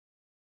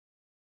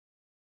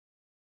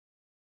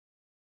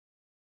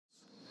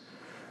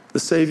The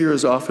Savior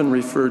is often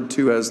referred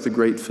to as the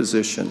Great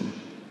Physician,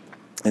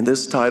 and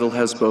this title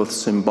has both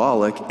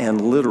symbolic and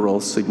literal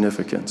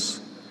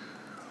significance.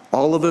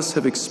 All of us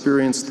have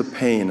experienced the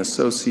pain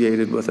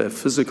associated with a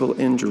physical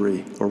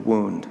injury or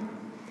wound.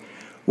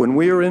 When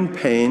we are in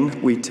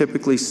pain, we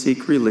typically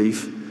seek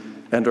relief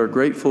and are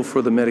grateful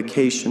for the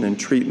medication and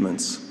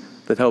treatments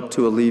that help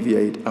to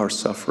alleviate our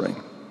suffering.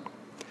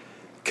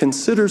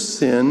 Consider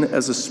sin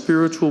as a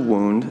spiritual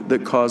wound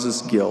that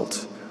causes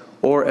guilt,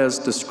 or as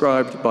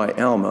described by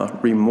Alma,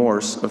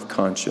 remorse of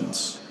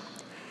conscience.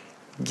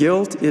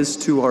 Guilt is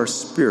to our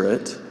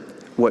spirit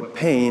what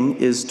pain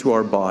is to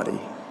our body,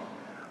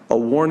 a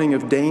warning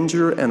of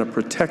danger and a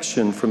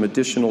protection from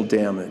additional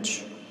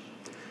damage.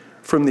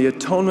 From the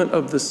atonement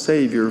of the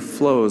Savior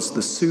flows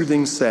the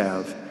soothing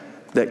salve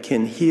that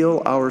can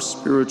heal our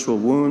spiritual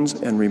wounds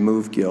and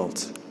remove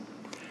guilt.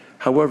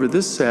 However,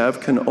 this salve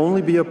can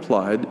only be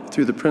applied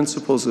through the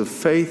principles of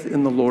faith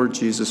in the Lord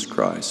Jesus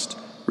Christ,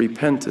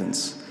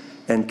 repentance,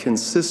 and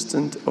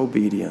consistent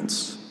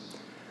obedience.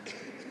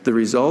 The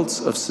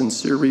results of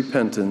sincere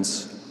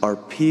repentance are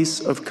peace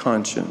of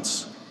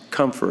conscience,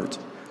 comfort,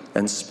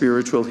 and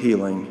spiritual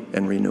healing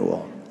and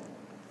renewal.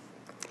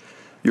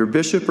 Your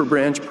bishop or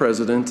branch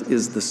president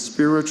is the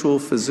spiritual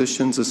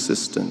physician's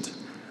assistant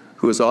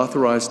who is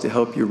authorized to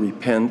help you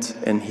repent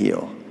and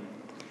heal.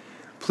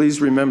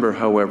 Please remember,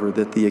 however,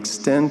 that the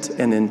extent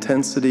and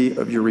intensity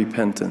of your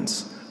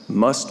repentance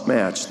must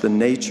match the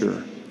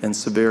nature and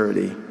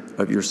severity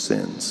of your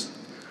sins,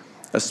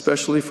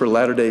 especially for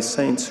Latter-day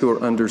Saints who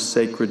are under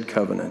sacred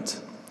covenant.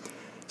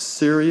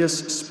 Serious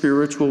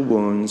spiritual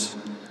wounds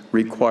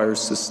require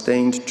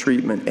sustained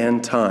treatment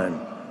and time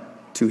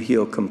to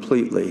heal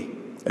completely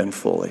and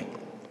fully.